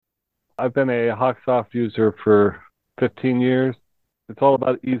I've been a Hawksoft user for 15 years. It's all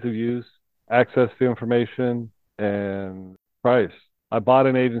about ease of use, access to information, and price. I bought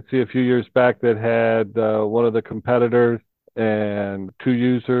an agency a few years back that had one of the competitors and 2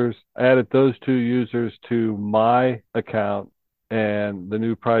 users. I added those 2 users to my account, and the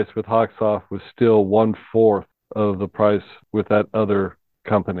new price with Hawksoft was still 1/4 of the price with that other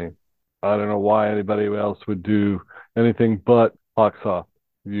company. I don't know why anybody else would do anything but Hawksoft.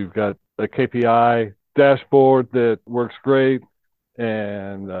 You've got a KPI dashboard that works great,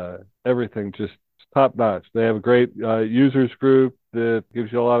 and everything just top notch. They have a great users group that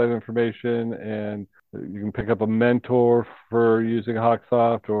gives you a lot of information, and you can pick up a mentor for using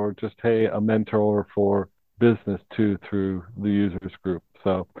Hawksoft, or just, hey, a mentor for business too through the users group.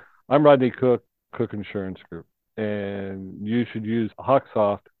 So I'm Rodney Cook, Cook Insurance Group, and you should use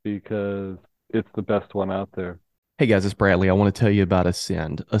Hawksoft because it's the best one out there. Hey guys, it's Bradley. I want to tell you about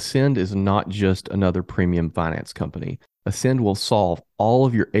Ascend. Ascend is not just another premium finance company. Ascend will solve all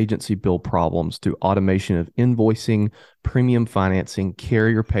of your agency bill problems through automation of invoicing, premium financing,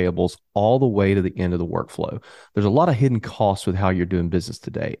 carrier payables, all the way to the end of the workflow. There's a lot of hidden costs with how you're doing business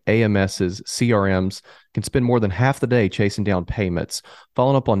today. AMSs, CRMs can spend more than half the day chasing down payments,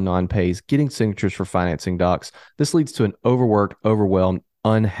 following up on non-pays, getting signatures for financing docs. This leads to an overworked, overwhelmed,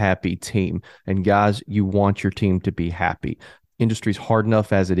 unhappy team. And guys, you want your team to be happy. Industry's hard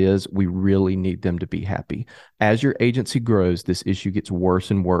enough as it is. We really need them to be happy. As your agency grows, this issue gets worse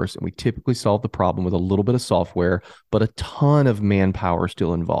and worse, and we typically solve the problem with a little bit of software, but a ton of manpower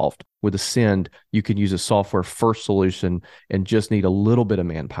still involved. With Ascend, you can use a software-first solution and just need a little bit of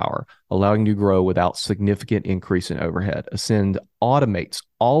manpower, allowing you to grow without significant increase in overhead. Ascend automates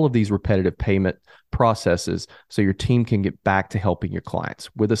all of these repetitive payment processes so your team can get back to helping your clients.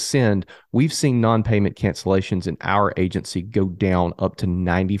 With Ascend, we've seen non-payment cancellations in our agency go down up to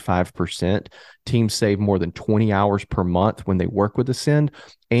 95%. Teams save more than 20 hours per month when they work with Ascend,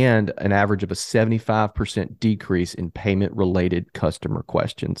 and an average of a 75% decrease in payment-related customer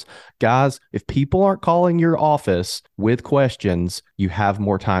questions. Guys, if people aren't calling your office with questions, you have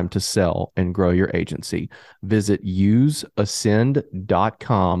more time to sell and grow your agency. Visit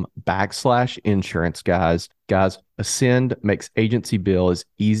useascend.com/insurance, guys. Guys, Ascend makes agency bill as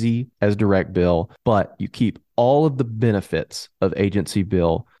easy as direct bill, but you keep all of the benefits of agency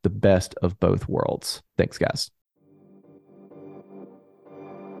bill, the best of both worlds. Thanks, guys.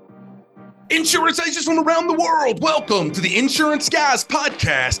 Insurance agents from around the world, welcome to the Insurance Guys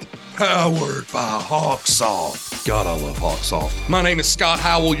podcast, powered by Hawksoft. God, I love Hawksoft. My name is Scott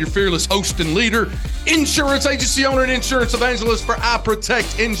Howell, your fearless host and leader, insurance agency owner and insurance evangelist for I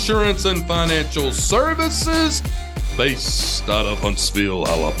Protect Insurance and Financial Services, based out of Huntsville,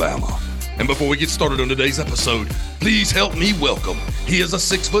 Alabama. And before we get started on today's episode, please help me welcome. He is a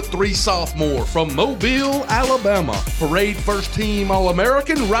 6'3" sophomore from Mobile, Alabama. Parade first team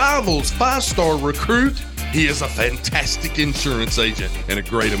All-American, Rivals 5-star recruit. He is a fantastic insurance agent and a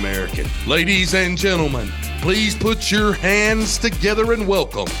great American. Ladies and gentlemen, please put your hands together and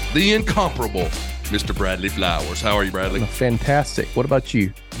welcome the incomparable Mr. Bradley Flowers. How are you, Bradley? Fantastic. What about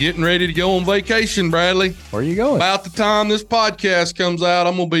you? Getting ready to go on vacation, Bradley. Where are you going? About the time this podcast comes out,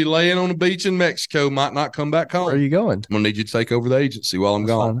 I'm going to be laying on the beach in Mexico. Might not come back home. Where are you going? I'm going to need you to take over the agency while I'm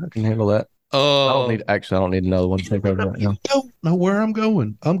gone. Fine. I can handle that. I don't need another one to take over right now. Don't know where I'm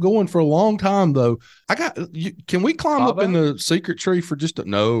going. I'm going for a long time, though. Can we climb up in the secret tree for just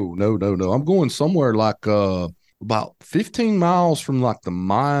no. I'm going somewhere like about 15 miles from like the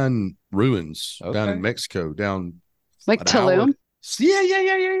Mayan ruins down in Mexico, down like Tulum. Yeah.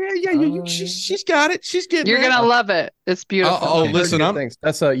 She's got it. She's getting. You're gonna love it. It's beautiful. Listen,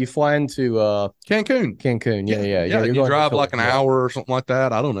 that's you fly into Cancun. Yeah. You drive like an hour or something like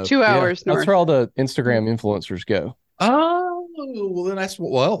that. I don't know. 2 hours. That's where all the Instagram influencers go. Oh, well then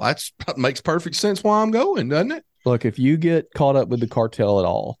that makes perfect sense why I'm going, doesn't it? Look, if you get caught up with the cartel at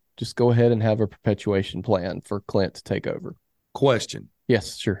all, just go ahead and have a perpetuation plan for Clint to take over. Question.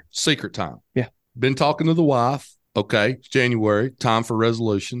 Yes, sure. Secret time. Yeah. Been talking to the wife. Okay, it's January, time for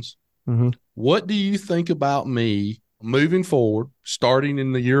resolutions. Mm-hmm. What do you think about me moving forward, starting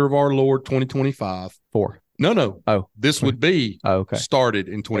in the year of our Lord, 2025? No. Oh. This would be started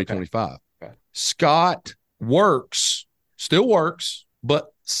in 2025. Okay. Scott still works,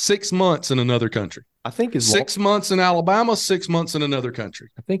 but 6 months in another country. I think 6 months in Alabama, 6 months in another country.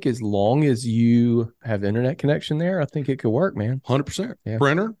 I think as long as you have internet connection there, I think it could work, man. 100%. Yeah.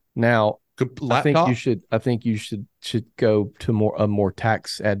 Printer. Now, laptop? I think you should go to a more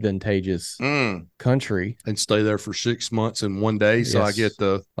tax advantageous country and stay there for 6 months in one day. So I get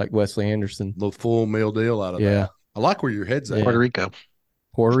like Wesley Anderson, the full meal deal out of that. I like where your head's at. Yeah. Puerto Rico.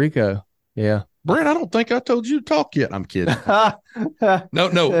 Puerto Rico. Yeah. Brent, I don't think I told you to talk yet. I'm kidding.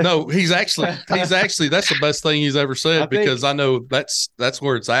 No. He's actually, that's the best thing he's ever said, because I know that's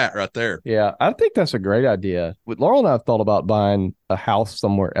where it's at right there. Yeah. I think that's a great idea. With Laurel and I have thought about buying a house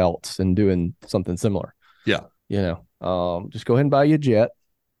somewhere else and doing something similar. Yeah. Just go ahead and buy you a jet.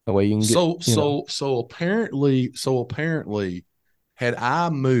 That way you can get. So apparently, had I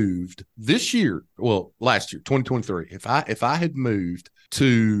moved this year, last year, 2023, if I had moved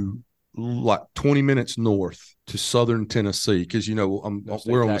to like 20 minutes north to southern Tennessee, because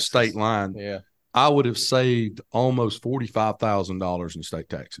we're on the state line. Yeah, I would have saved almost $45,000 in state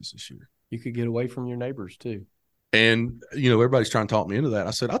taxes this year. You could get away from your neighbors too. And everybody's trying to talk me into that.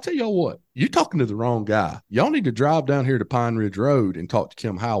 I said, I'll tell y'all what, you're talking to the wrong guy. Y'all need to drive down here to Pine Ridge Road and talk to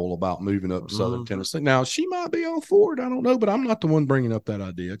Kim Howell about moving up to southern Tennessee. Now, she might be all for it, I don't know, but I'm not the one bringing up that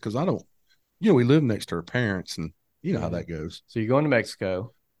idea, because I don't. We live next to her parents, and you know how that goes. So you're going to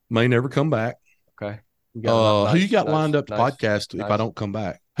Mexico. May never come back. Okay. Who you got lined up to podcast if I don't come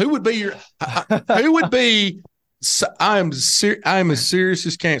back? Who would be your? Who would be? I am as serious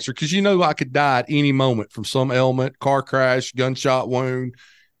as cancer, because I could die at any moment from some ailment, car crash, gunshot wound,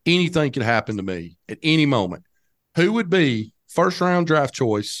 anything could happen to me at any moment. Who would be first round draft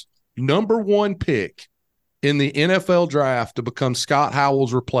choice, number 1 pick in the NFL draft to become Scott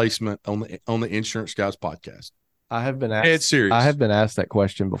Howell's replacement on the Insurance Guys podcast? I have been asked. It's serious. I have been asked that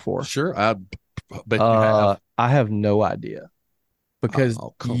question before. Sure, I bet you have. I have no idea, because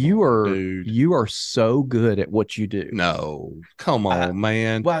you are so good at what you do. No, come on,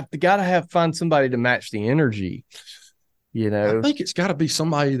 man. Well, you got to find somebody to match the energy. I think it's got to be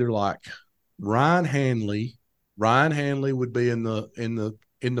somebody either like Ryan Hanley. Ryan Hanley would be in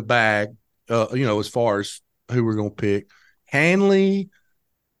the bag. As far as who we're going to pick. Hanley.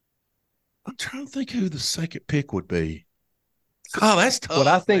 I'm trying to think who the second pick would be. Oh, that's tough. What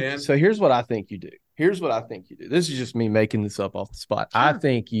I think. Man. So here's what I think you do. This is just me making this up off the spot. Sure. I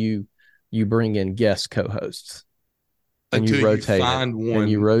think you bring in guest co-hosts and you rotate you find it. One.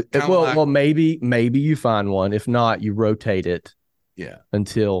 And you maybe you find one. If not, you rotate it. Yeah.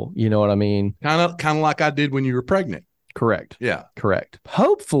 Until, you know what I mean? Kind of like I did when you were pregnant. Correct. Yeah. Correct.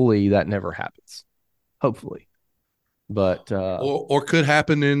 Hopefully that never happens. Hopefully. But or could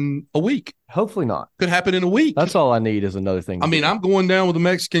happen in a week. Hopefully not. Could happen in a week. That's all I need is another thing. I'm going down with the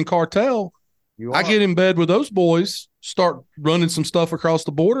Mexican cartel. I get in bed with those boys, start running some stuff across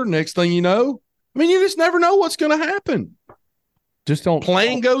the border. Next thing you know, you just never know what's going to happen. Just don't.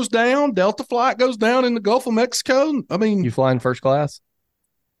 Plane goes down. Delta flight goes down in the Gulf of Mexico. You fly in first class?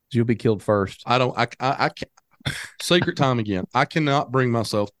 You'll be killed first. I can't. Secret time again. I cannot bring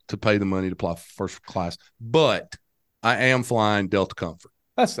myself to pay the money to fly first class, but I am flying Delta Comfort.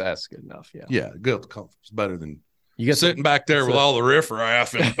 That's good enough. Yeah. Yeah. Delta Comfort's better than you get sitting back there with all the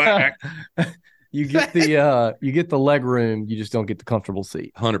riffraff in the back. You get the leg room. You just don't get the comfortable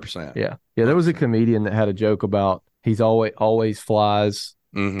seat. 100%. Yeah. Yeah. There was a comedian that had a joke about he's always flies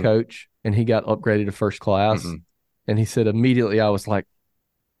coach, and he got upgraded to first class. Mm-hmm. And he said, immediately I was like,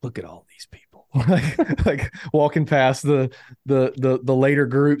 look at all these people. like walking past the later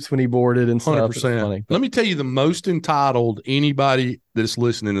groups when he boarded and stuff. 100%. Funny. Let me tell you the most entitled anybody that's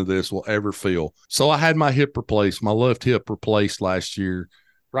listening to this will ever feel. So I had my left hip replaced last year.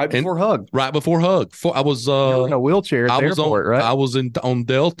 Right before Hug. I was you were in a wheelchair at the airport, right? I was on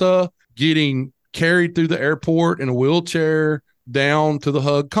Delta getting carried through the airport in a wheelchair down to the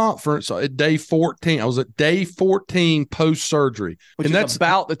Hug conference at day 14. I was at day 14 post-surgery. That's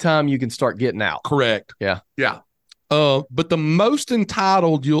about the time you can start getting out. Correct. Yeah. Yeah. But the most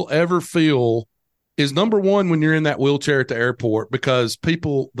entitled you'll ever feel is, number one, when you're in that wheelchair at the airport, because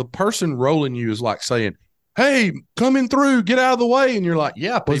the person rolling you is like saying, hey, coming through, get out of the way. And you're like,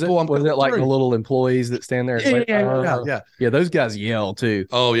 yeah, people. Was it like the little employees that stand there? Yeah. Those guys yell too.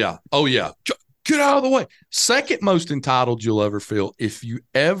 Oh, yeah. Get out of the way. Second most entitled you'll ever feel, if you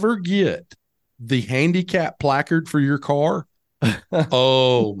ever get the handicap placard for your car.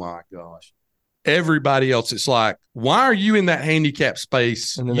 Oh my gosh. Everybody else, it's like, why are you in that handicap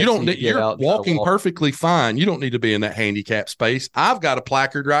space? You're walking perfectly fine. You don't need to be in that handicap space. I've got a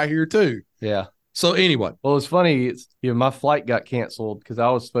placard right here too. Yeah. So anyway. Well, it's funny. My flight got canceled because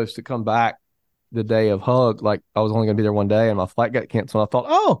I was supposed to come back the day of Hug. Like, I was only going to be there one day, and my flight got canceled. I thought,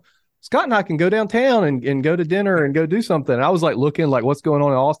 oh, Scott and I can go downtown and go to dinner and go do something. And I was like looking like what's going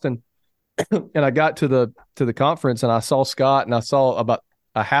on in Austin. And I got to the conference and I saw Scott, and I saw about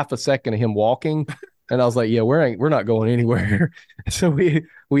a half a second of him walking. And I was like, yeah, we're not going anywhere. So we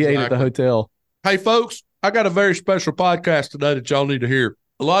ate at the hotel. Hey folks, I got a very special podcast today that y'all need to hear.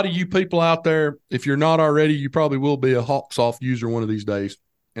 A lot of you people out there, if you're not already, you probably will be a Hawksoft user one of these days.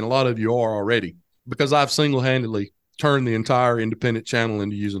 and a lot of you are already, because I've single-handedly turned the entire independent channel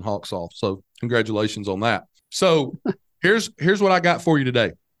into using HawkSoft. So congratulations on that. So here's what I got for you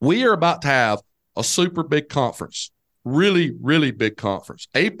today. We are about to have a super big conference, really, really big conference.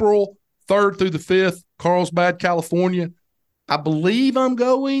 April 3rd through the 5th, Carlsbad, California. I believe I'm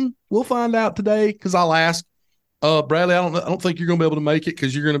going. We'll find out today because I'll ask. Bradley, I don't think you're going to be able to make it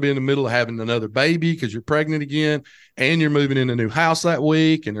because you're going to be in the middle of having another baby because you're pregnant again and you're moving in a new house that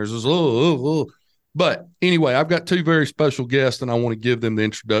week. And there's this, But anyway, I've got two very special guests and I want to give them the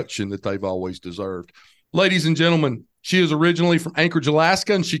introduction that they've always deserved. Ladies and gentlemen, she is originally from Anchorage,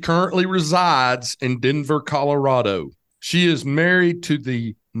 Alaska, and she currently resides in Denver, Colorado. She is married to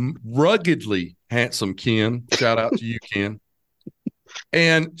the ruggedly handsome Ken. Shout out to you, Ken.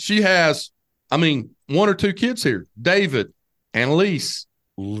 And she has, one or two kids here. David, Annalise,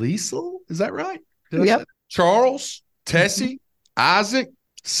 Liesel, is that right? Yep. Charles, Tessie, Isaac,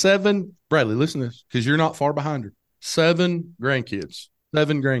 7. Bradley, listen to this because you're not far behind her. 7 grandkids.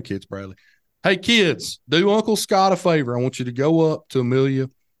 7 grandkids, Bradley. Hey, kids, do Uncle Scott a favor. I want you to go up to Amelia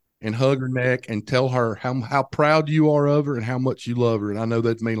and hug her neck and tell her how proud you are of her and how much you love her. And I know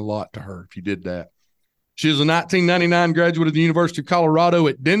that'd mean a lot to her if you did that. She is a 1999 graduate of the University of Colorado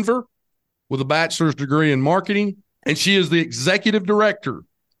at Denver with a bachelor's degree in marketing, and she is the executive director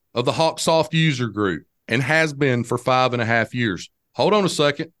of the HawkSoft user group and has been for 5.5 years. Hold on a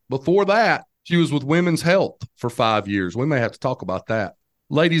second. Before that, she was with Women's Health for 5 years. We may have to talk about that.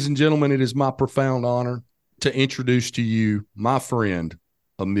 Ladies and gentlemen, it is my profound honor to introduce to you my friend,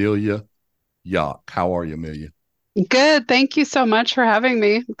 Amelia Yauch. How are you, Amelia? Good. Thank you so much for having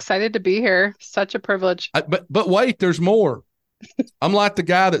me. Excited to be here. Such a privilege. But wait, there's more. I'm like the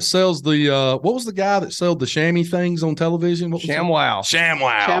guy that sells the what was the guy that sold the chamois things on television? ShamWow.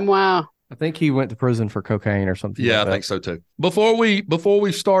 ShamWow. I think he went to prison for cocaine or something. Yeah, like I think so too. Before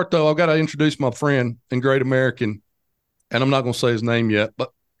we start though, I've got to introduce my friend and great American, and I'm not going to say his name yet,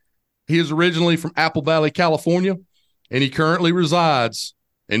 but he is originally from Apple Valley, California, and he currently resides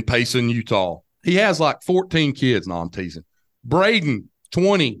in Payson, Utah. He has like 14 kids. No, I'm teasing. Braden,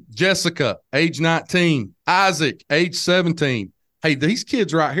 20. Jessica, age 19. Isaac, age 17. Hey, these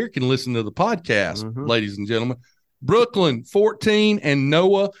kids right here can listen to the podcast, ladies and gentlemen. Brooklyn, 14. And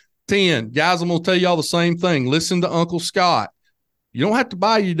Noah, 10. Guys, I'm going to tell y'all the same thing. Listen to Uncle Scott. You don't have to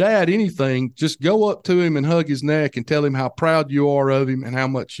buy your dad anything. Just go up to him and hug his neck and tell him how proud you are of him and how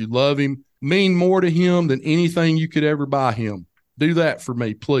much you love him. Mean more to him than anything you could ever buy him. Do that for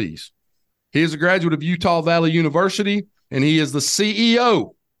me, please. He is a graduate of Utah Valley University, and he is the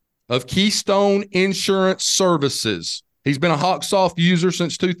CEO of Keystone Insurance Services. He's been a HawkSoft user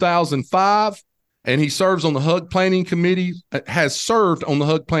since 2005, and he serves on the HUG Planning Committee, has served on the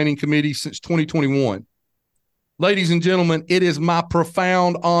HUG Planning Committee since 2021. Ladies and gentlemen, it is my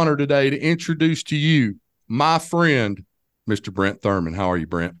profound honor today to introduce to you my friend, Mr. Brent Thurman. How are you,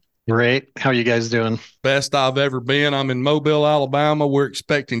 Brent? Great. How are you guys doing? Best I've ever been. I'm in Mobile, Alabama. We're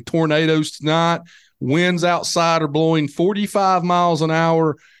expecting tornadoes tonight. Winds outside are blowing 45 miles an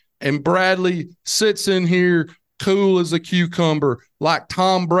hour. And Bradley sits in here cool as a cucumber, like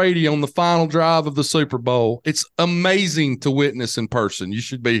Tom Brady on the final drive of the Super Bowl. It's amazing to witness in person. You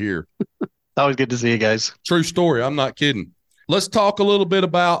should be here. Always good to see you guys. True story. I'm not kidding. Let's talk a little bit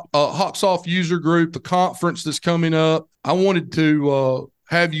about HawkSoft User Group, the conference that's coming up. I wanted to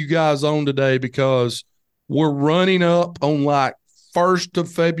have you guys on today because we're running up on like 1st of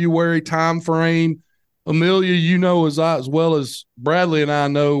February time frame. Amelia, you know as well as Bradley and I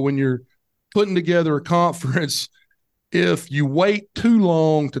know, when you're putting together a conference, if you wait too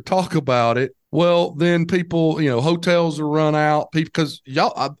long to talk about it, well, then people, hotels will run out. Because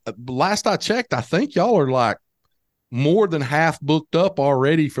y'all, last I checked, I think y'all are like more than half booked up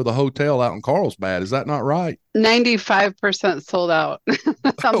already for the hotel out in Carlsbad. Is that not right? 95% sold out on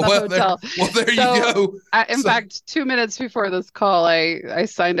the hotel. There you go. In fact, 2 minutes before this call, I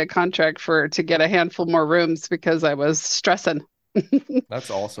signed a contract to get a handful more rooms because I was stressing. That's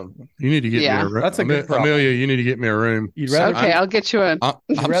awesome. You need to get me a room. That's a good problem. Amelia, you need to get me a room. I'll get you in.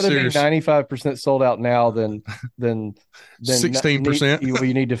 You'd rather serious. be 95% sold out now than 16%.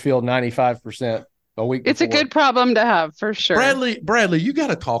 You need to feel 95% a week. It's before. a good problem to have for sure. Bradley, you got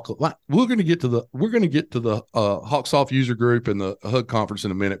to talk. We're going to get to the HawkSoft user group and the HUG conference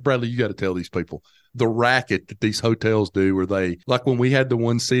in a minute. Bradley, you got to tell these people the racket that these hotels do, where they, like when we had the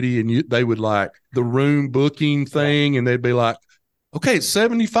one city and they would like the room booking thing, and they'd be like, okay, it's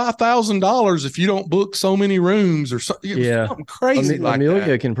 $75,000 if you don't book so many rooms or something. Yeah, something crazy.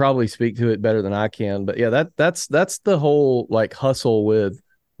 Amelia can probably speak to it better than I can, but yeah, that's the whole like hustle with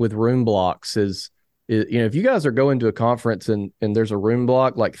room blocks is if you guys are going to a conference and there's a room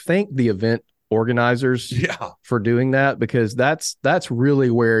block, like thank the event organizers for doing that, because that's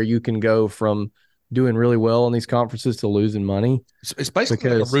really where you can go from doing really well on these conferences to losing money. It's basically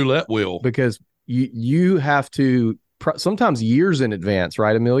like a roulette wheel, because you have to sometimes years in advance,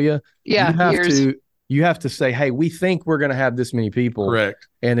 right, Amelia? Yeah, you have to say, hey, we think we're going to have this many people. Correct.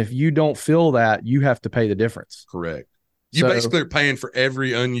 And if you don't fill that, you have to pay the difference. Correct. You basically are paying for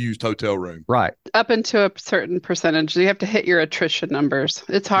every unused hotel room. Right. Up into a certain percentage. You have to hit your attrition numbers.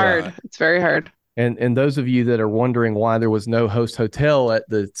 It's hard. Right. It's very hard. And those of you that are wondering why there was no host hotel at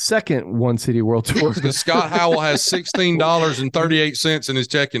the second One City World Tour, because Scott Howell has $16.38 in his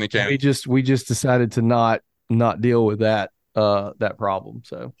checking account. We just decided to not deal with that problem.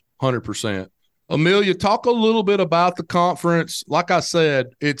 So 100%. Amelia, talk a little bit about the conference. Like I said,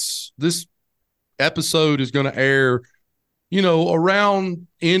 this episode is going to air, around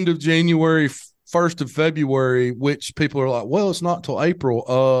end of January, 1st of February, which people are like, well, it's not till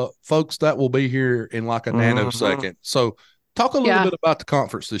April. Folks, that will be here in like a nanosecond. So talk a little bit about the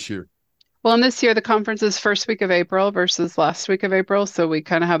conference this year. Well, and this year the conference is first week of April versus last week of April, so we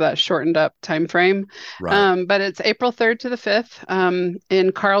kind of have that shortened up time frame. Right. But it's April 3rd to the 5th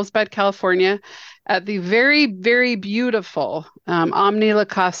in Carlsbad, California, at the very, very beautiful Omni La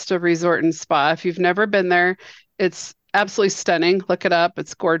Costa Resort and Spa. If you've never been there, it's absolutely stunning. Look it up.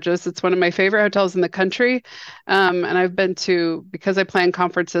 It's gorgeous. It's one of my favorite hotels in the country. And I've been to, because I plan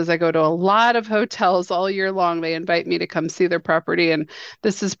conferences, I go to a lot of hotels all year long. They invite me to come see their property. And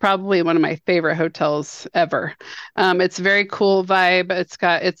this is probably one of my favorite hotels ever. It's a very cool vibe.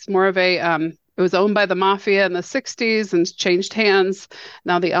 It's more of a, it was owned by the Mafia in the 60s and changed hands.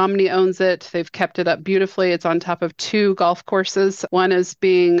 Now the Omni owns it. They've kept it up beautifully. It's on top of 2 golf courses. One is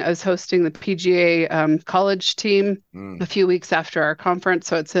hosting the PGA college team a few weeks after our conference.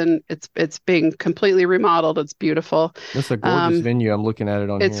 So it's being completely remodeled. It's beautiful. That's a gorgeous venue. I'm looking at it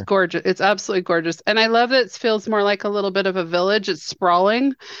on here. It's gorgeous. It's absolutely gorgeous. And I love that it feels more like a little bit of a village. It's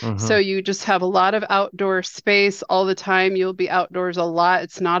sprawling. So you just have a lot of outdoor space all the time. You'll be outdoors a lot.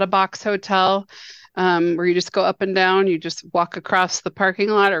 It's not a box hotel. Where you just go up and down, you just walk across the parking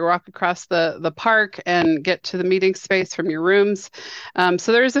lot or walk across the park and get to the meeting space from your rooms.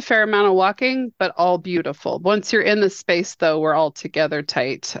 So there's a fair amount of walking, but all beautiful. Once you're in the space, though, we're all together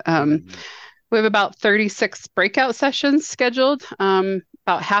tight. We have about 36 breakout sessions scheduled,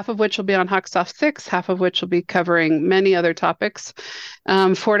 about half of which will be on Hawksoft 6, half of which will be covering many other topics,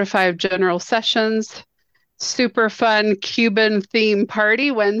 4 to 5 general sessions. Super fun Cuban theme party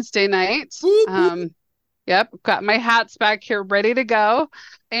Wednesday night. Yep, got my hats back here ready to go.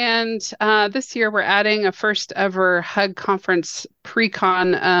 And this year we're adding a first ever HUG conference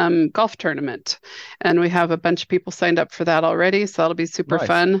pre-con golf tournament. And we have a bunch of people signed up for that already. So that'll be super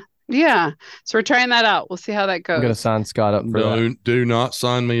fun. Yeah. So we're trying that out. We'll see how that goes. I'm going to sign Scott up for that. Do not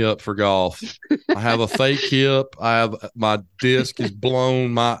sign me up for golf. I have a fake hip. My disc is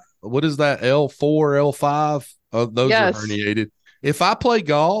blown. What is that? L4, L5? Those are herniated. If I play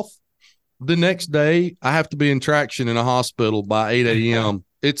golf, the next day I have to be in traction in a hospital by 8 a.m.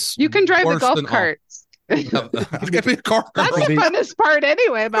 You can drive the golf carts. I gotta be a cart girl. That's the funnest part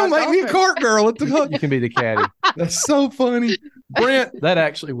anyway. Don't make me a cart girl at the You can be the caddy. That's so funny. Brent. That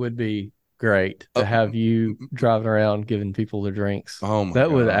actually would be great to have you driving around giving people their drinks. Oh my That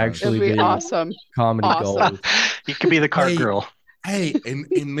God. would actually be awesome. Comedy gold. You could be the cart girl. Hey, and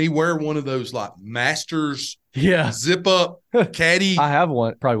me wear one of those like Masters zip up caddy. I have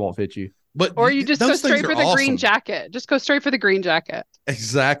one. Probably won't fit you. Or you just go straight for the green jacket. Just go straight for the green jacket.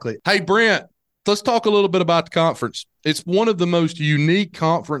 Exactly. Hey, Brent, let's talk a little bit about the conference. It's one of the most unique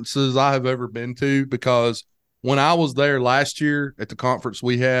conferences I have ever been to, because when I was there last year at the conference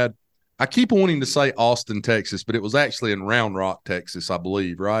we had, I keep wanting to say Austin, Texas, but it was actually in Round Rock, Texas, I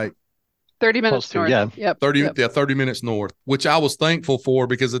believe, right? 30 minutes north. Yeah. Yep. 30 minutes north, which I was thankful for,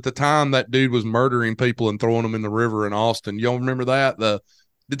 because at the time that dude was murdering people and throwing them in the river in Austin. Y'all remember that?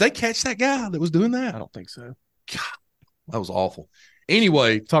 Did they catch that guy that was doing that? I don't think so. God, that was awful.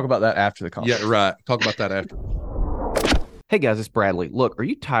 Anyway. Talk about that after the conference. Yeah, right. Talk about that after. Hey guys, it's Bradley. Look, are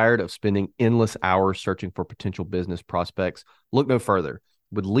you tired of spending endless hours searching for potential business prospects? Look no further.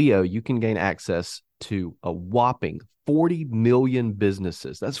 With Leo, you can gain access to a whopping 40 million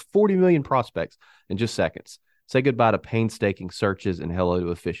businesses. That's 40 million prospects in just seconds. Say goodbye to painstaking searches and hello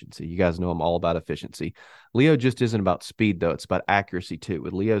to efficiency. You guys know I'm all about efficiency. Leo just isn't about speed, though. It's about accuracy, too.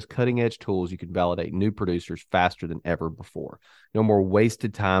 With Leo's cutting-edge tools, you can validate new producers faster than ever before. No more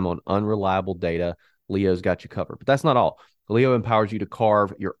wasted time on unreliable data. Leo's got you covered. But that's not all. Leo empowers you to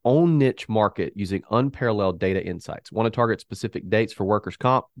carve your own niche market using unparalleled data insights. Want to target specific dates for workers'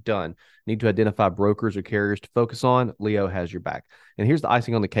 comp? Done. Need to identify brokers or carriers to focus on? Leo has your back. And here's the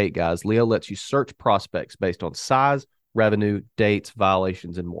icing on the cake, guys. Leo lets you search prospects based on size, revenue, dates,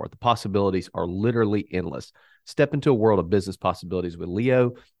 violations, and more. The possibilities are literally endless. Step into a world of business possibilities with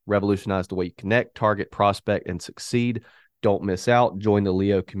Leo. Revolutionize the way you connect, target, prospect, and succeed. Don't miss out. Join the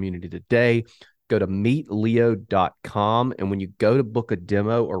Leo community today. Go to meetleo.com. And when you go to book a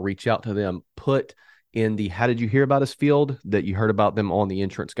demo or reach out to them, put in the how did you hear about us field that you heard about them on the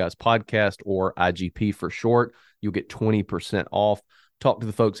Insurance Guys podcast, or IGP for short. You'll get 20% off. Talk to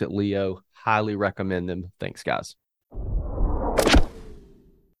the folks at Leo. Highly recommend them. Thanks, guys.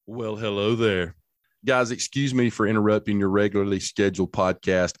 Well, hello there. Guys, excuse me for interrupting your regularly scheduled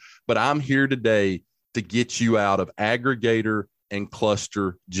podcast, but I'm here today to get you out of aggregator and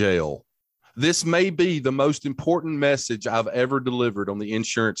cluster jail. This may be the most important message I've ever delivered on the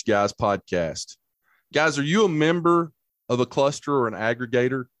Insurance Guys podcast. Guys, are you a member of a cluster or an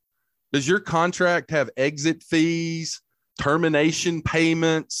aggregator? Does your contract have exit fees, termination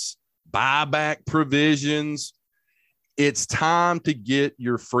payments, buyback provisions? It's time to get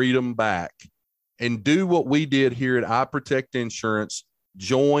your freedom back and do what we did here at iProtect Insurance.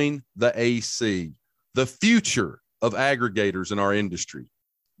 Join the AC, the future of aggregators in our industry.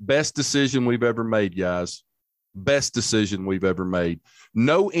 Best decision we've ever made, guys. Best decision we've ever made.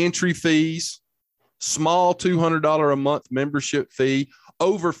 No entry fees, small $200 a month membership fee,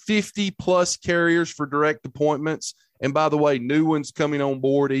 over 50 plus carriers for direct appointments. And by the way, new ones coming on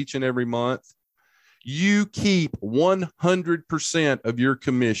board each and every month. You keep 100% of your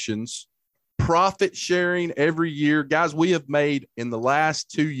commissions, profit sharing every year. Guys, we have made in the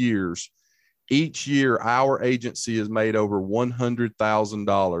last 2 years, each year, our agency has made over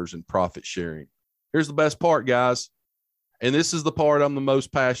 $100,000 in profit sharing. Here's the best part, guys. And this is the part I'm the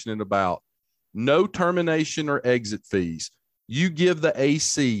most passionate about. No termination or exit fees. You give the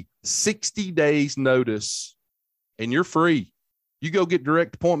AC 60 days notice and you're free. You go get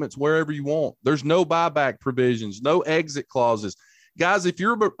direct appointments wherever you want. There's no buyback provisions, no exit clauses. Guys, if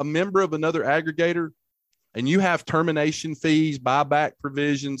you're a member of another aggregator, and you have termination fees, buyback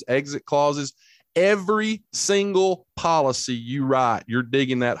provisions, exit clauses, every single policy you write, you're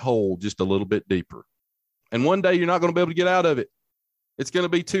digging that hole just a little bit deeper. And one day you're not going to be able to get out of it. It's going to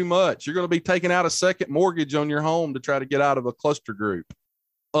be too much. You're going to be taking out a second mortgage on your home to try to get out of a cluster group.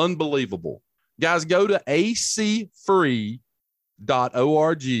 Unbelievable. Guys, go to acfree.org.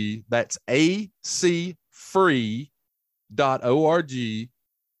 That's acfree.org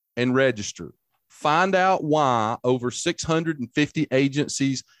and register. Find out why over 650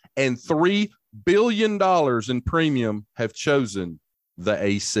 agencies and $3 billion in premium have chosen the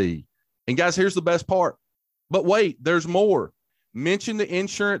AC. And guys, here's the best part. But wait, there's more. Mention the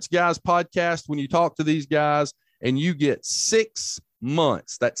Insurance Guys podcast when you talk to these guys, and you get 6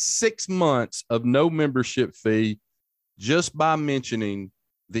 months. That's 6 months of no membership fee just by mentioning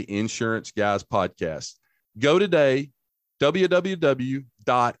the Insurance Guys podcast. Go today, www.acfree.org,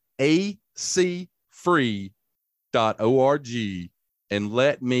 and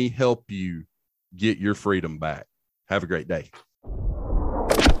let me help you get your freedom back. Have a great day.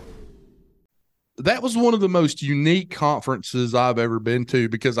 That was one of the most unique conferences I've ever been to,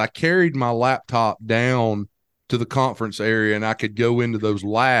 because I carried my laptop down to the conference area and I could go into those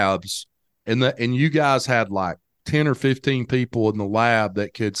labs, and you guys had like 10 or 15 people in the lab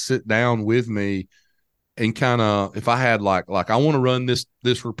that could sit down with me and kind of, if I had like I want to run this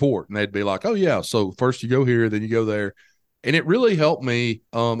report, and they'd be like, oh yeah, so first you go here, then you go there. And it really helped me.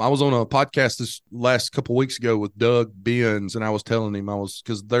 I was on a podcast this last couple of weeks ago with Doug Benz, and I was telling him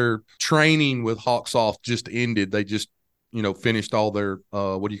because their training with HawkSoft just ended. They just, finished all their,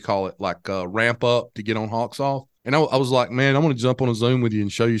 ramp up to get on HawkSoft. And I was like, man, I'm going to jump on a Zoom with you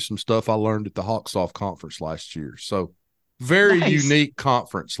and show you some stuff I learned at the HawkSoft conference last year. So very unique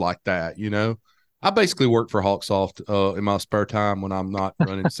conference like that, I basically work for HawkSoft in my spare time when I'm not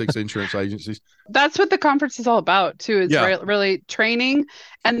running 6 insurance agencies. That's what the conference is all about too. Is really training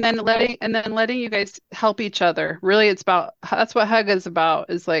and then letting you guys help each other. Really, that's what HUG is about,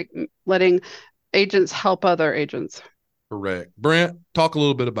 is like letting agents help other agents. Correct. Brent, talk a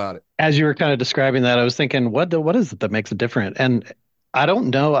little bit about it. As you were kind of describing that, I was thinking, what is it that makes it different? And I don't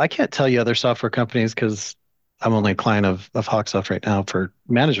know. I can't tell you other software companies because I'm only a client of HawkSoft right now for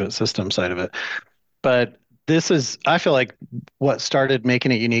management system side of it. But I feel like what started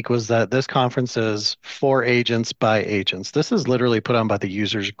making it unique was that this conference is for agents by agents. This is literally put on by the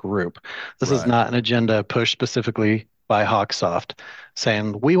users group. This is not an agenda pushed specifically by Hawksoft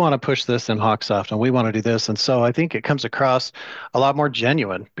saying, we want to push this in Hawksoft and we want to do this. And so I think it comes across a lot more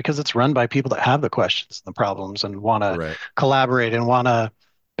genuine because it's run by people that have the questions and the problems and want to collaborate and want to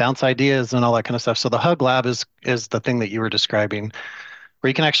bounce ideas and all that kind of stuff. So the Hug Lab is the thing that you were describing, where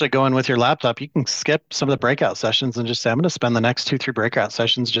you can actually go in with your laptop. You can skip some of the breakout sessions and just say, I'm going to spend the next 2-3 breakout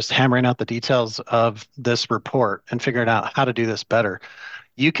sessions just hammering out the details of this report and figuring out how to do this better.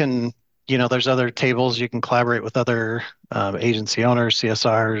 You can, there's other tables. You can collaborate with other agency owners,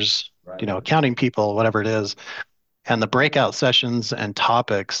 CSRs, accounting people, whatever it is. And the breakout sessions and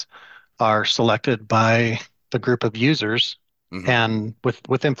topics are selected by the group of users and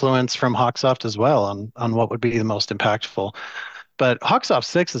with influence from Hawksoft as well on what would be the most impactful. But Hawksoft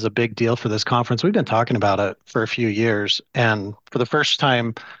 6 is a big deal for this conference. We've been talking about it for a few years. And for the first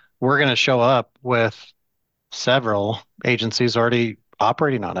time, we're going to show up with several agencies already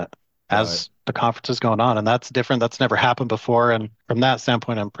operating on it as the conference is going on. And that's different. That's never happened before. And from that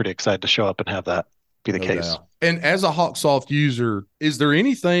standpoint, I'm pretty excited to show up and have that be the case. Doubt. And as a Hawksoft user, is there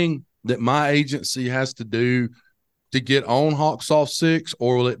anything that my agency has to do to get on Hawksoft 6?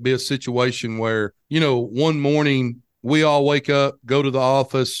 Or will it be a situation where, one morning we all wake up, go to the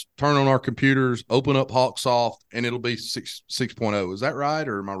office, turn on our computers, open up Hawksoft, and it'll be 6.0. Is that right,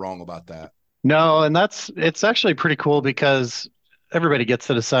 or am I wrong about that? No, and it's actually pretty cool because everybody gets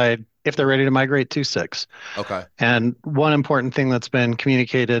to decide if they're ready to migrate to 6. Okay. And one important thing that's been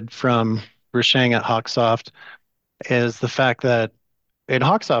communicated from Rishang at Hawksoft is the fact that in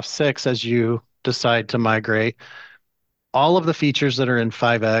Hawksoft 6, as you decide to migrate, all of the features that are in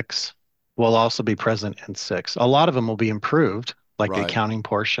 5X will also be present in 6. A lot of them will be improved, like the accounting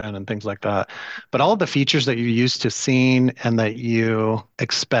portion and things like that. But all of the features that you're used to seeing and that you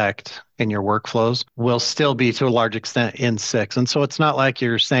expect in your workflows will still be to a large extent in 6. And so it's not like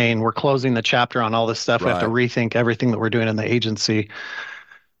you're saying we're closing the chapter on all this stuff. We have to rethink everything that we're doing in the agency.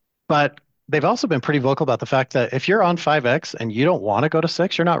 But they've also been pretty vocal about the fact that if you're on 5X and you don't want to go to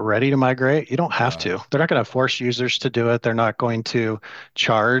 6, you're not ready to migrate, you don't have to. They're not going to force users to do it. They're not going to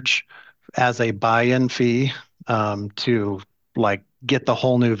charge as a buy-in fee to get the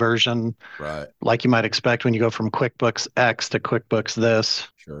whole new version, like you might expect when you go from QuickBooks X to QuickBooks this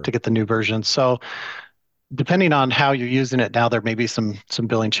to get the new version. So depending on how you're using it now, there may be some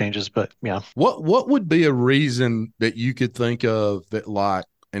billing changes, but yeah. What would be a reason that you could think of that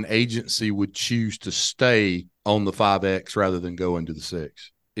an agency would choose to stay on the 5X rather than go into the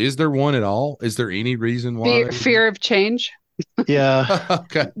 6? Is there one at all? Is there any reason why? Fear of change. Yeah.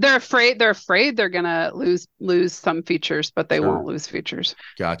 Okay. They're afraid they're gonna lose some features, but they won't lose features.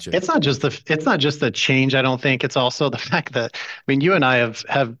 Gotcha. It's not just the change. I don't think it's also the fact that, you and I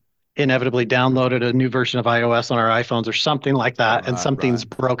have inevitably downloaded a new version of iOS on our iPhones or something like that, and something's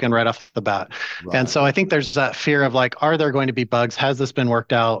broken right off the bat. And so I think there's that fear of are there going to be bugs? Has this been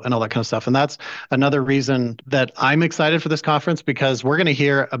worked out? And all that kind of stuff. And that's another reason that I'm excited for this conference, because we're going to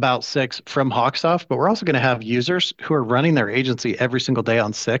hear about 6 from Hawksoft, but we're also going to have users who are running their agency every single day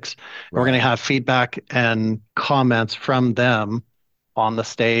on 6. We're going to have feedback and comments from them on the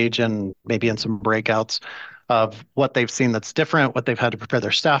stage and maybe in some breakouts of what they've seen that's different, what they've had to prepare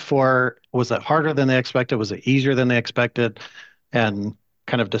their staff for. Was it harder than they expected? Was it easier than they expected? And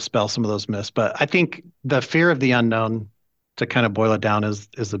kind of dispel some of those myths. But I think the fear of the unknown, to kind of boil it down, is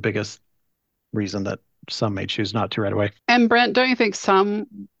the biggest reason that some may choose not to right away. And Brent, don't you think some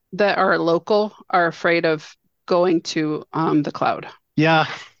that are local are afraid of going to the cloud? Yeah.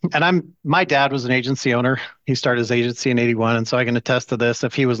 And my dad was an agency owner. He started his agency in 81. And so I can attest to this.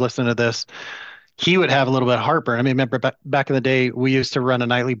 If he was listening to this, he would have a little bit of heartburn. I remember back in the day, we used to run a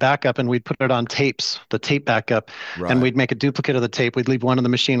nightly backup and we'd put it on tapes, the tape backup, and we'd make a duplicate of the tape. We'd leave one in the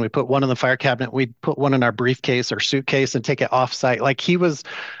machine. We'd put one in the fire cabinet. We'd put one in our briefcase or suitcase and take it off site. He was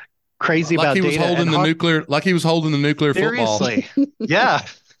crazy about data. Like he was holding the nuclear football. Seriously. Yeah.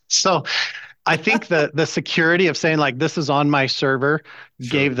 So I think the security of saying this is on my server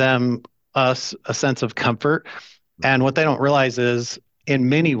gave us a sense of comfort. And what they don't realize is, in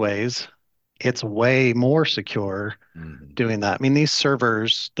many ways, it's way more secure doing that. These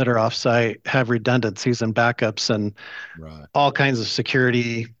servers that are offsite have redundancies and backups and all kinds of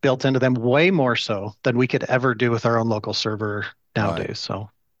security built into them, way more so than we could ever do with our own local server nowadays. So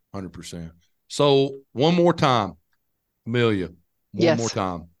 100%. So one more time, Amelia, one more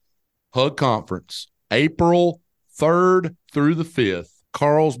time. HUG Conference, April 3rd through the 5th,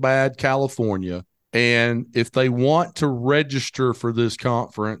 Carlsbad, California. And if they want to register for this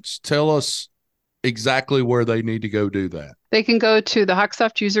conference, tell us exactly where they need to go do that. They can go to the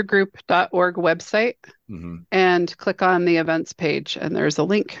hawksoftusergroup.org website and click on the events page, and there's a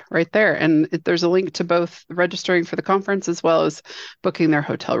link right there. And there's a link to both registering for the conference as well as booking their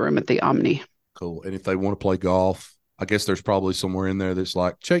hotel room at the Omni. Cool. And if they want to play golf, I guess there's probably somewhere in there that's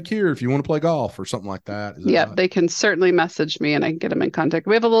like, check here if you want to play golf or something like that. Yeah, right? They can certainly message me and I can get them in contact.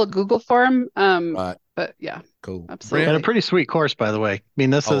 We have a little Google form. Right. But yeah. Cool. Absolutely. And a pretty sweet course, by the way. I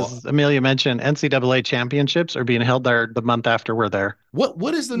mean, this is, Amelia mentioned, NCAA championships are being held there the month after we're there.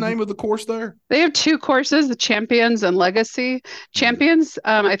 What is the name of the course there? They have 2 courses, the Champions and Legacy. Champions,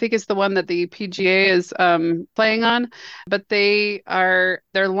 I think, is the one that the PGA is playing on, but they're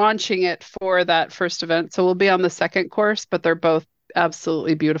launching it for that first event. So we'll be on the second course, but they're both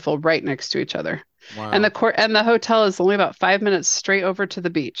absolutely beautiful right next to each other. Wow. And the hotel is only about 5 minutes straight over to the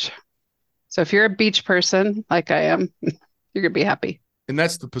beach. So if you're a beach person like I am, you're going to be happy. And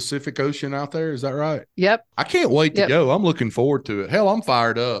that's the Pacific Ocean out there. Is that right? Yep. I can't wait to go. I'm looking forward to it. Hell, I'm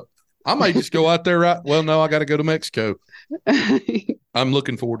fired up. I may just go out there well, no, I got to go to Mexico. I'm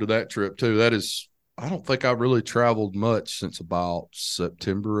looking forward to that trip too. I don't think I've really traveled much since about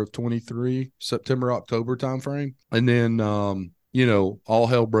September of 23, October timeframe. And then, all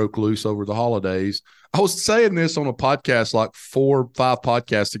hell broke loose over the holidays. I was saying this on a podcast like 4 or 5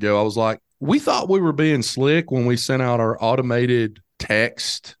 podcasts ago. I was like, we thought we were being slick when we sent out our automated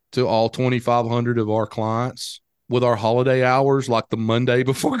text to all 2,500 of our clients with our holiday hours, like the Monday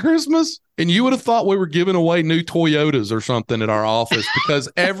before Christmas. And you would have thought we were giving away new Toyotas or something at our office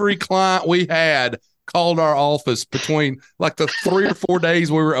because every client we had called our office between like the 3 or 4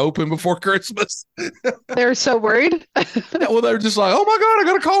 days we were open before Christmas. They were so worried. Well, they were just like, oh my God, I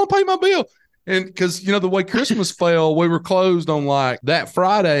got to call and pay my bill. And because, the way Christmas fell, we were closed on like that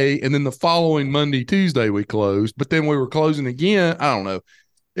Friday, and then the following Monday, Tuesday, we closed. But then we were closing again. I don't know.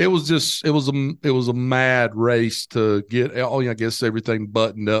 It was a mad race to get, I guess, everything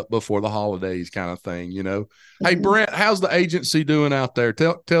buttoned up before the holidays kind of thing, Hey, Brent, how's the agency doing out there?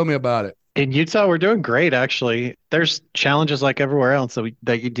 Tell me about it. In Utah, we're doing great, actually. There's challenges like everywhere else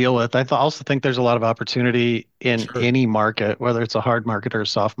that you deal with. I also think there's a lot of opportunity in any market, whether it's a hard market or a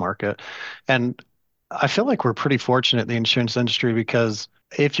soft market. And I feel like we're pretty fortunate in the insurance industry because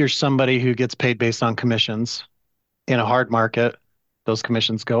if you're somebody who gets paid based on commissions in a hard market, those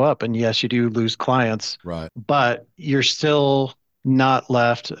commissions go up. And yes, you do lose clients, right? But you're still not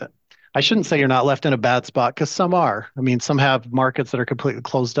left. I shouldn't say you're not left in a bad spot because some are. I mean, some have markets that are completely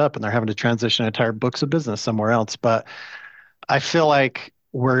closed up and they're having to transition entire books of business somewhere else. But I feel like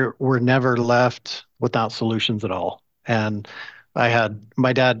we're never left without solutions at all. And I had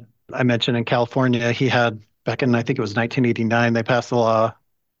my dad, I mentioned in California, he had back in, I think it was 1989, they passed the law,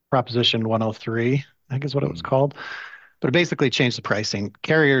 Proposition 103, I think is what it was called. But it basically changed the pricing.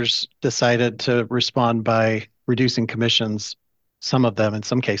 Carriers decided to respond by reducing commissions, some of them in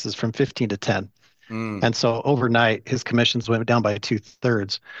some cases from 15 to 10. And so overnight, his commissions went down by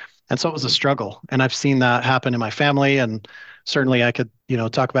 2/3. And so it was a struggle. And I've seen that happen in my family. And certainly I could,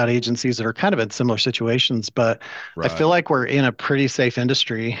 talk about agencies that are kind of in similar situations. But I feel like we're in a pretty safe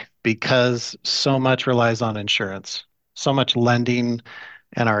industry because so much relies on insurance, so much lending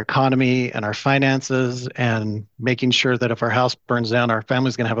and our economy and our finances and making sure that if our house burns down, our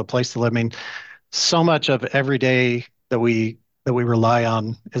family's going to have a place to live. I mean, so much of every day that we rely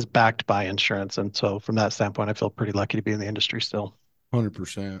on is backed by insurance. And so from that standpoint, I feel pretty lucky to be in the industry still.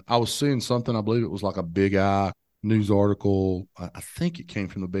 100%. I was seeing something, I believe it was like a Big Eye news article. I think it came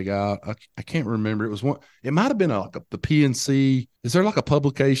from the Big Eye. I can't remember. It was one, it might've been the PNC. Is there like a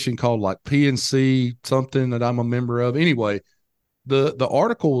publication called like PNC something that I'm a member of? Anyway, the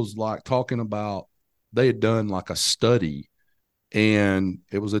article was like talking about, they had done like a study and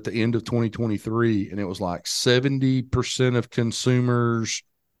it was at the end of 2023 and it was like 70% of consumers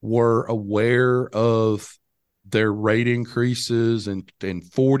were aware of their rate increases and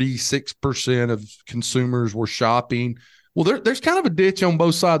 46% of consumers were shopping. Well, there's kind of a ditch on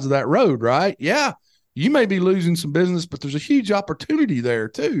both sides of that road, right? Yeah, you may be losing some business, but there's a huge opportunity there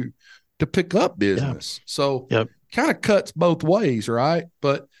too to pick up business. Yeah. So kind of cuts both ways, right?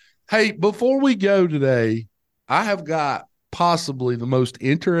 But hey, before we go today, I have got possibly the most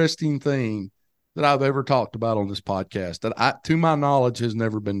interesting thing that I've ever talked about on this podcast that to my knowledge has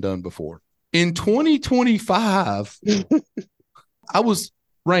never been done before. In 2025,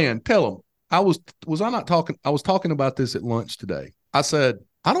 Rand, tell them, I was talking about this at lunch today. I said,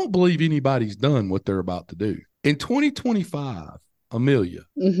 I don't believe anybody's done what they're about to do. In 2025, Amelia,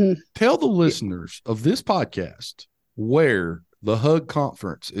 tell the listeners of this podcast where the HUG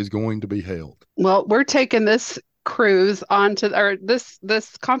conference is going to be held. Well, we're taking this cruise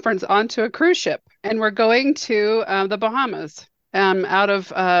this conference onto a cruise ship, and we're going to the Bahamas, out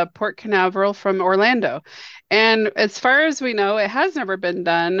of Port Canaveral from Orlando. And as far as we know, it has never been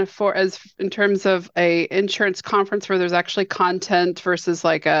done in terms of a insurance conference where there's actually content versus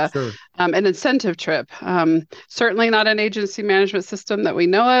like an incentive trip. Certainly not an agency management system that we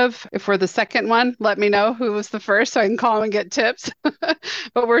know of. If we're the second one, let me know who was the first so I can call them and get tips.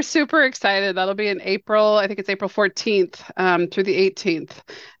 But we're super excited. That'll be in April. I think it's April 14th through the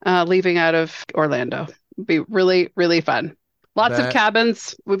 18th, leaving out of Orlando. It'll be really, really fun. Lots of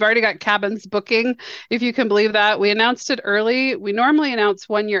cabins. We've already got cabins booking, if you can believe that. We announced it early. We normally announce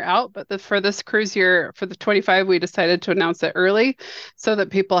 1 year out, but for this cruise year, for the 25, we decided to announce it early so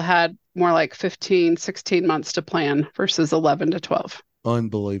that people had more like 15, 16 months to plan versus 11 to 12.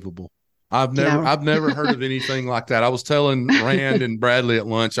 Unbelievable. I've never heard of anything like that. I was telling Rand and Bradley at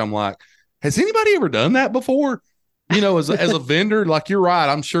lunch, I'm like, has anybody ever done that before? As a vendor, like, you're right.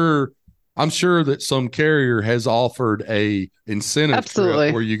 I'm sure that some carrier has offered a incentive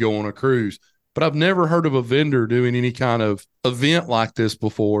trip where you go on a cruise, but I've never heard of a vendor doing any kind of event like this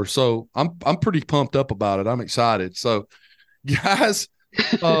before. So I'm pretty pumped up about it. I'm excited. So guys,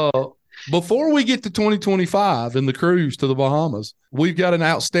 before we get to 2025 and the cruise to the Bahamas, we've got an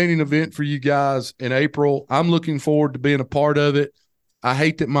outstanding event for you guys in April. I'm looking forward to being a part of it. I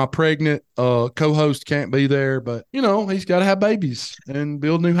hate that my pregnant co-host can't be there, but he's got to have babies and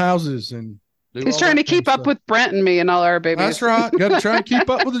build new houses, and he's trying to keep up with Brent and me and all our babies. That's right. Got to try and keep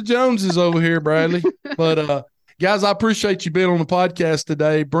up with the Joneses over here, Bradley. But guys, I appreciate you being on the podcast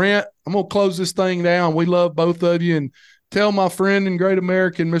today. Brent, I'm gonna close this thing down. We love both of you, and tell my friend and great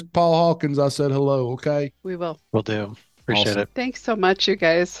American, Mr. Paul Hawkins, I said hello. Okay, we will. Will do. Appreciate it. Thanks so much, you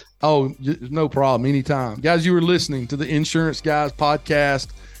guys. Oh, no problem. Anytime. Guys, you were listening to the Insurance Guys podcast,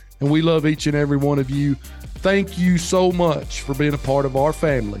 and we love each and every one of you. Thank you so much for being a part of our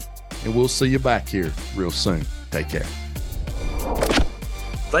family, and we'll see you back here real soon. Take care.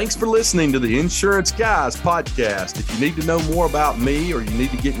 Thanks for listening to the Insurance Guys podcast. If you need to know more about me or you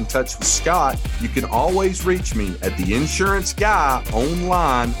need to get in touch with Scott, you can always reach me at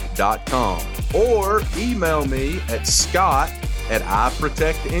theinsuranceguyonline.com or email me at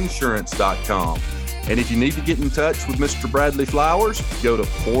scott@iprotectinsurance.com. And if you need to get in touch with Mr. Bradley Flowers, go to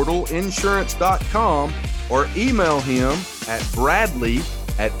portalinsurance.com or email him at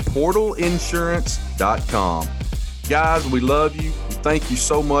bradley@portalinsurance.com. Guys, we love you. Thank you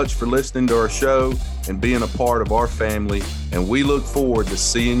so much for listening to our show and being a part of our family. And we look forward to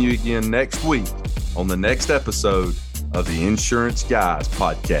seeing you again next week on the next episode of the Insurance Guys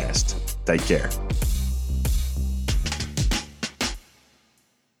podcast. Take care.